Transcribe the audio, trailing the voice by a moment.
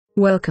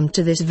Welcome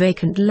to this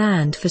vacant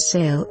land for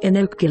sale in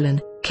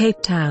Oakglen,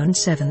 Cape Town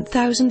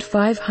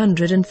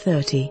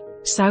 7,530,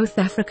 South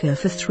Africa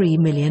for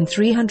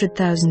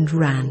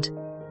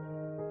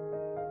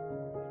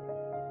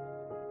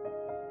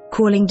R3,300,000.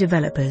 Calling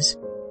developers.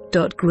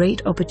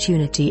 Great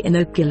opportunity in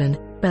Oakglen,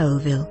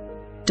 Belville.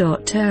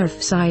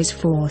 Turf size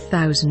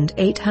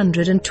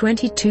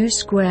 4,822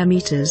 square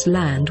meters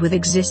land with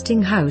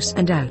existing house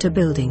and outer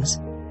buildings.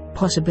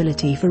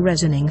 Possibility for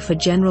rezoning for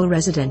general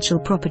residential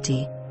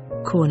property.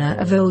 Corner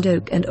of Old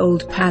Oak and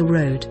Old Paarl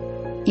Road.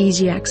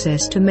 Easy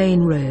access to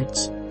main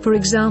roads, for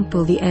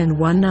example the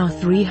N1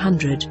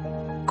 R300.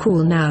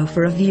 Call now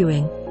for a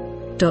viewing.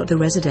 The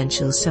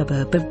residential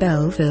suburb of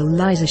Belville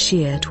lies a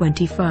sheer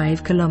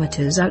 25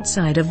 kilometers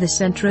outside of the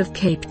center of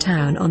Cape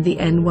Town on the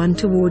N1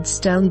 towards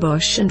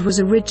Stellenbosch and was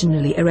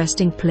originally a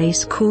resting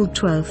place called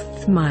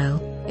 12th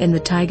Mile, in the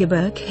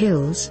Tygerberg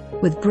Hills,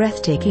 with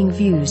breathtaking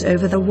views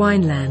over the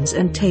winelands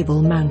and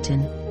Table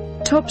Mountain.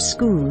 Top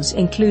schools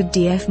include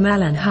D.F.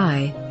 Malan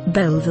High,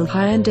 Belville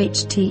High and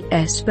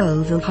HTS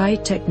Belville High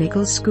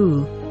Technical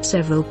School,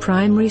 several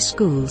primary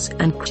schools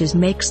and crèches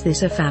makes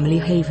this a family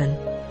haven.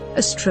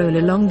 A stroll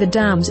along the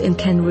dams in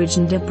Kenridge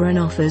and Debron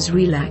offers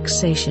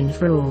relaxation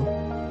for all.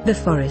 The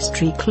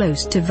forestry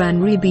close to Van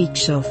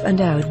Beach off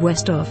and out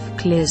west off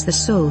clears the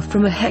soul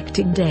from a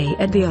hectic day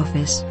at the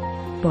office.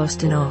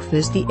 Boston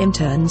offers the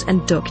interns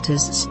and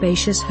doctors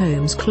spacious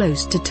homes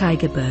close to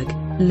Tygerberg,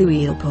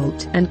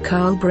 Louis-Leopold and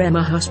Karl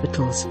Bremer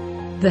hospitals.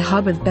 The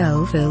hub of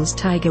Belville's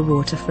Tiger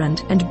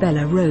Waterfront and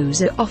Bella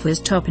Rosa offers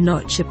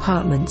top-notch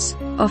apartments,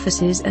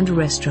 offices and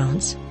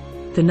restaurants.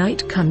 The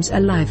night comes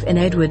alive in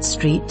Edward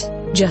Street,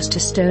 just a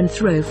stone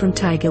throw from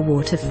Tiger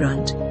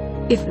Waterfront.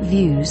 If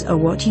views are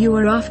what you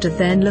are after,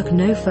 then look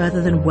no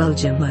further than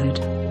Welgermode,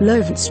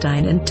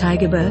 Lovenstein and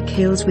Tygerberg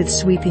Hills with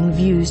sweeping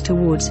views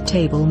towards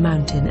Table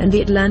Mountain and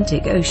the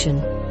Atlantic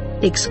Ocean.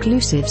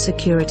 Exclusive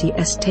security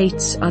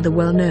estates are the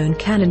well-known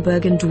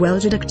Cannonberg and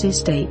Dwelgeduct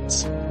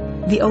estates.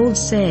 The old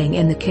saying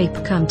in the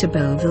Cape, come to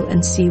Belville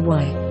and see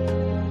why.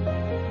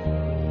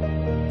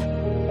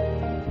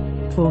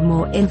 For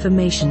more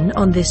information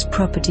on this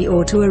property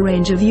or to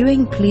arrange a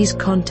viewing, please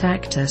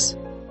contact us.